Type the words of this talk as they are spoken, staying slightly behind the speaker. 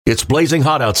It's blazing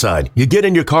hot outside. You get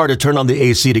in your car to turn on the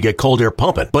AC to get cold air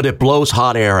pumping, but it blows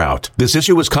hot air out. This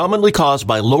issue is commonly caused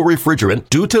by low refrigerant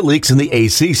due to leaks in the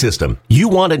AC system. You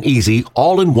want an easy,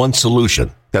 all-in-one solution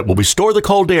that will restore the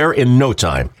cold air in no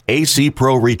time. AC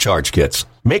Pro Recharge Kits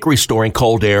make restoring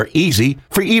cold air easy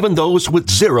for even those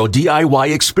with zero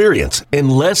DIY experience in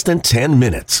less than 10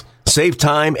 minutes. Save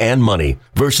time and money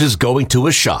versus going to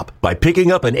a shop by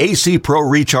picking up an AC Pro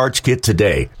Recharge Kit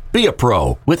today. Be a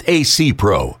pro with AC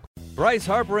Pro. Bryce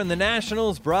Harper and the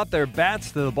Nationals brought their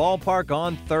bats to the ballpark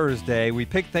on Thursday. We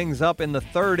picked things up in the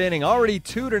third inning, already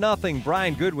 2-0.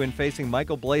 Brian Goodwin facing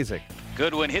Michael Blazek.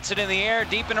 Goodwin hits it in the air,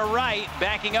 deep into right,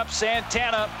 backing up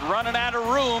Santana, running out of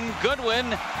room. Goodwin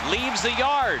leaves the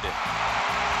yard.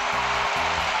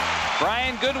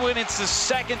 Brian Goodwin, it's the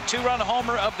second two-run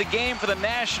homer of the game for the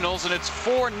Nationals, and it's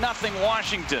 4-0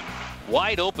 Washington.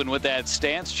 Wide open with that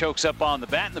stance, chokes up on the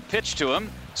bat, and the pitch to him.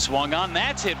 Swung on,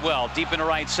 that's hit well, deep into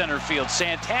right center field.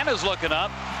 Santana's looking up,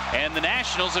 and the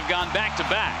Nationals have gone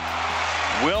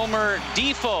back-to-back. Wilmer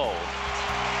Difo,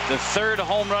 the third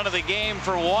home run of the game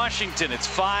for Washington. It's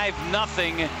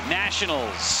 5-0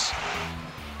 Nationals.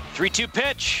 3-2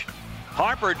 pitch.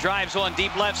 Harper drives one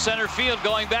deep left center field,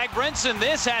 going back. Brinson,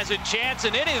 this has a chance,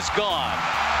 and it is gone.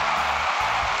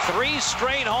 3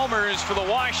 straight homers for the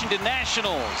Washington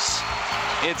Nationals.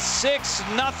 It's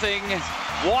 6-0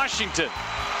 Washington.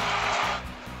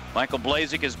 Michael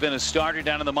Blazek has been a starter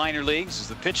down in the minor leagues as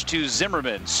the pitch to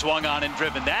Zimmerman. Swung on and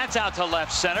driven. That's out to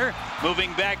left center.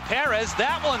 Moving back Perez.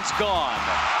 That one's gone.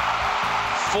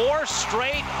 4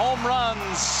 straight home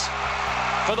runs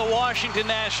for the Washington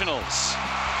Nationals.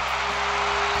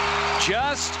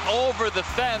 Just over the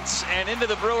fence and into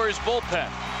the Brewers bullpen.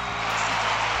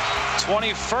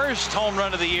 21st home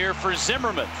run of the year for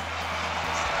Zimmerman.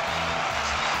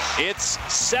 It's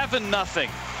 7-0.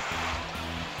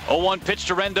 0-1 pitch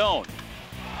to Rendon.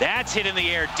 That's hit in the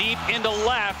air, deep into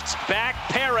left, back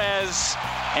Perez,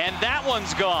 and that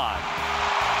one's gone.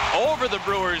 Over the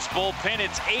Brewers bullpen,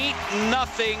 it's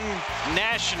 8-0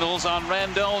 Nationals on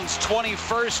Rendon's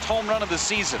 21st home run of the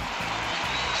season.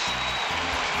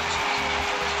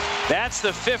 That's the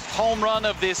 5th home run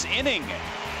of this inning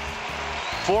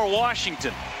for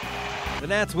Washington. The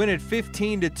Nats win it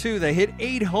 15-2. They hit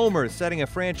 8 homers, setting a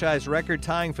franchise record,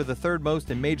 tying for the 3rd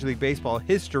most in Major League Baseball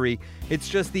history. It's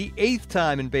just the 8th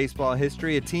time in baseball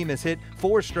history a team has hit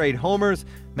 4 straight homers.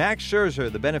 Max Scherzer,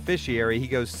 the beneficiary, he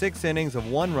goes 6 innings of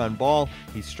 1-run ball.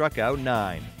 He struck out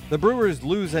 9. The Brewers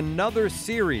lose another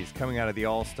series coming out of the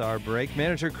All-Star break.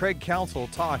 Manager Craig Counsell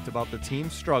talked about the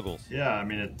team's struggles. Yeah,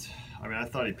 I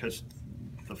thought he pitched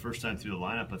the first time through the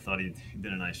lineup. I thought he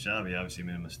did a nice job. He obviously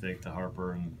made a mistake to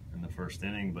Harper in the first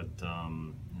inning, but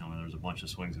there was a bunch of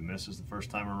swings and misses the first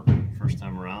time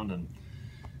around, and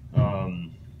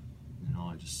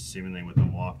just seemingly with the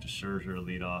walk to Scherzer to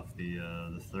lead off the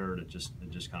third, it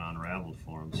just kind of unraveled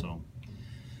for him. So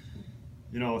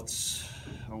I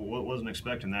wasn't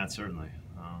expecting that, certainly.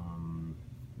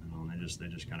 They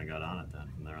just kind of got on it then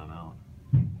from there on out.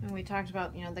 And we talked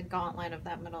about, the gauntlet of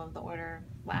that middle of the order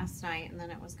last night, and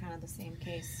then it was kind of the same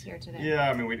case here today.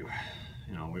 Yeah, we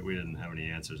didn't have any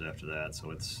answers after that,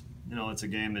 so it's a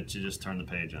game that you just turn the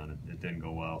page on. It didn't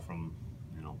go well from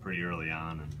pretty early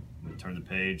on, and we turned the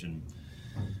page and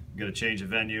get a change of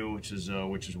venue, which is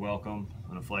welcome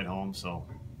on a flight home. So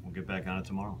we'll get back on it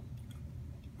tomorrow.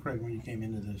 Craig, when you came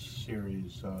into this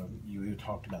series, you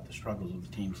talked about the struggles of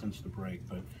the team since the break,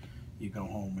 but you go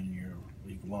home and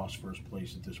you've lost first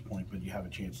place at this point, but you have a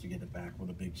chance to get it back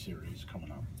with a big series coming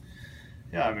up.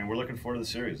 Yeah, we're looking forward to the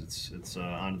series. It's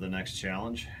on to the next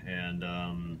challenge,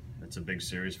 and it's a big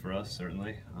series for us,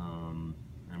 certainly, and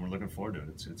we're looking forward to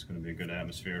it. It's going to be a good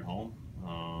atmosphere at home.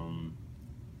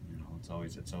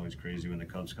 It's always crazy when the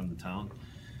Cubs come to town,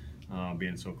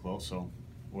 being so close. So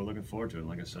we're looking forward to it.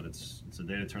 Like I said, it's a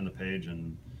day to turn the page,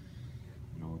 and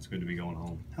it's good to be going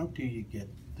home. How do you get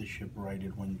the ship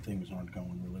righted when things aren't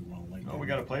going really well? We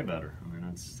got to play better.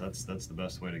 That's the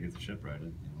best way to get the ship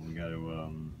righted. We got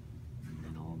to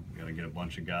get a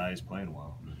bunch of guys playing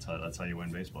well. That's how you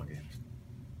win baseball games.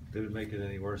 Did it make it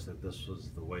any worse that this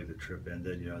was the way the trip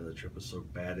ended? The trip was so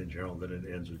bad in general that it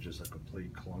ends with just a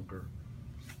complete clunker.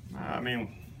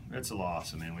 It's a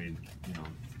loss. We ended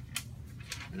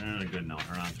on a good note.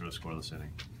 Around through a scoreless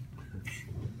inning.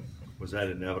 Was that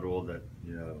inevitable that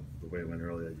the way it went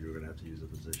earlier that you were going to have to use a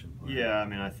position player?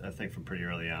 Yeah, I think from pretty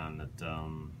early on that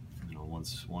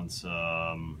once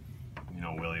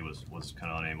Willie was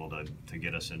kind of unable to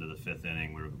get us into the 5th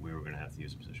inning, we were going to have to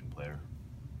use a position player.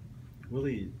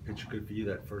 Willie pitched good for you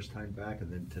that first time back,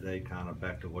 and then today kind of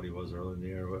back to what he was early in the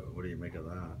year. What do you make of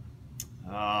that?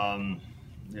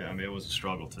 It was a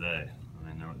struggle today. I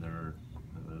mean,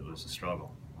 it was a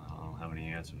struggle. I don't have any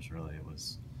answers really. It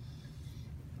was,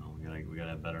 we gotta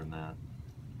have better than that.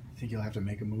 Think you'll have to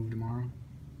make a move tomorrow?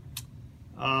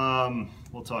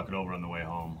 We'll talk it over on the way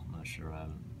home. I'm not sure.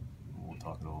 We'll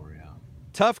talk it over, yeah.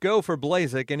 Tough go for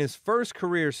Blazek. In his first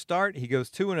career start, he goes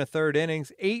 2 1/3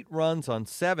 innings, 8 runs on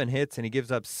 7 hits, and he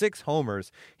gives up 6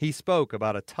 homers. He spoke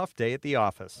about a tough day at the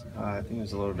office. I think it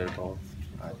was a little bit of both.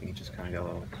 I think it just kind of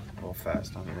got a little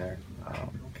fast on me there. I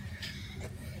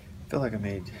feel like I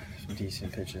made some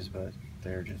decent pitches, but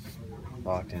they're just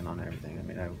locked in on everything. I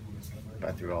mean,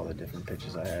 I threw all the different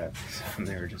pitches I had, and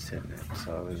they were just hitting it.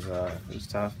 So it was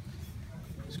tough.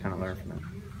 Just kind of learn from it.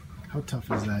 How tough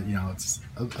is that? You know, it's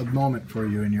a moment for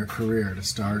you in your career to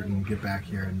start and get back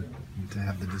here and to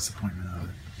have the disappointment of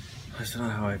it. That's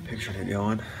not how I pictured it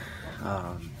going.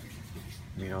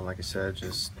 You know, like I said,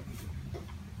 just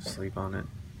sleep on it.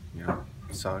 You know,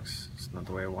 it sucks. It's not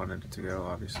the way I wanted it to go,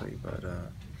 obviously, but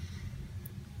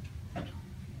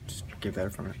just get better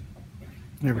from it.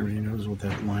 Everybody knows what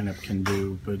that lineup can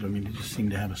do, but I mean, it just seemed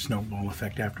to have a snowball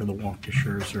effect after the walk to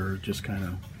Scherzer, just kind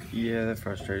of. Yeah, that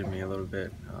frustrated me a little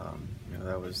bit. You know,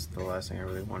 that was the last thing I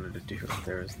really wanted to do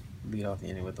there was lead off the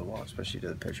inning with the walk, especially to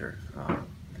the pitcher.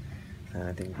 And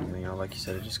I think, you know, like you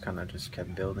said, it just kind of just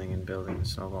kept building and building and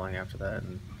snowballing after that.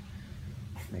 And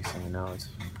next thing you know, it's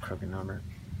a crooked number.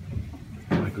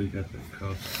 Like we got the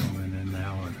Cubs coming in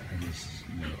now, and this,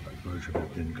 you know, road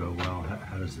trip didn't go well.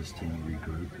 How does this team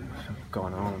regroup?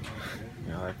 Going home,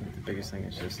 you know, I think the biggest thing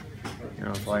is just, you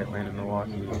know, fly Atlanta,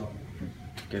 Milwaukee.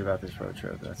 Forget about this road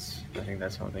trip. I think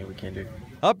that's the only thing we can do.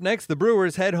 Up next, the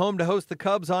Brewers head home to host the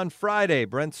Cubs on Friday.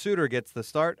 Brent Suter gets the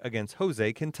start against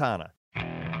Jose Quintana.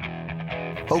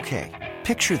 Okay,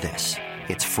 picture this.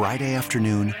 It's Friday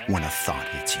afternoon when a thought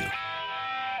hits you.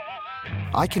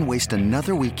 I can waste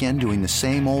another weekend doing the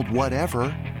same old whatever,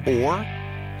 or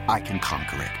I can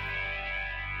conquer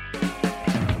it.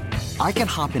 I can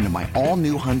hop into my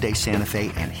all-new Hyundai Santa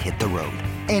Fe and hit the road.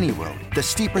 Any road. The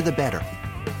steeper, the better.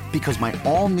 Because my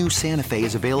all-new Santa Fe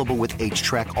is available with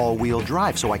H-Track all-wheel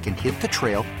drive, so I can hit the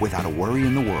trail without a worry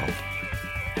in the world.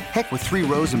 Heck, with 3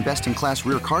 rows and best-in-class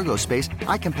rear cargo space,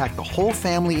 I can pack the whole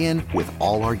family in with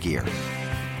all our gear.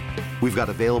 We've got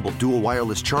available dual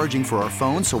wireless charging for our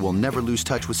phones, so we'll never lose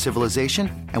touch with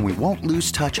civilization, and we won't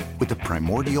lose touch with the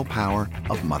primordial power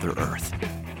of Mother Earth.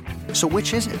 So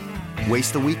which is it?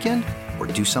 Waste the weekend or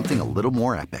do something a little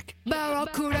more epic?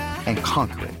 And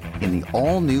conquer it in the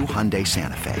all-new Hyundai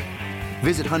Santa Fe.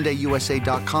 Visit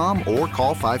HyundaiUSA.com or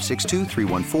call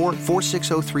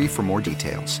 562-314-4603 for more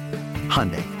details.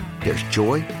 Hyundai, there's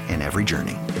joy in every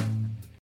journey.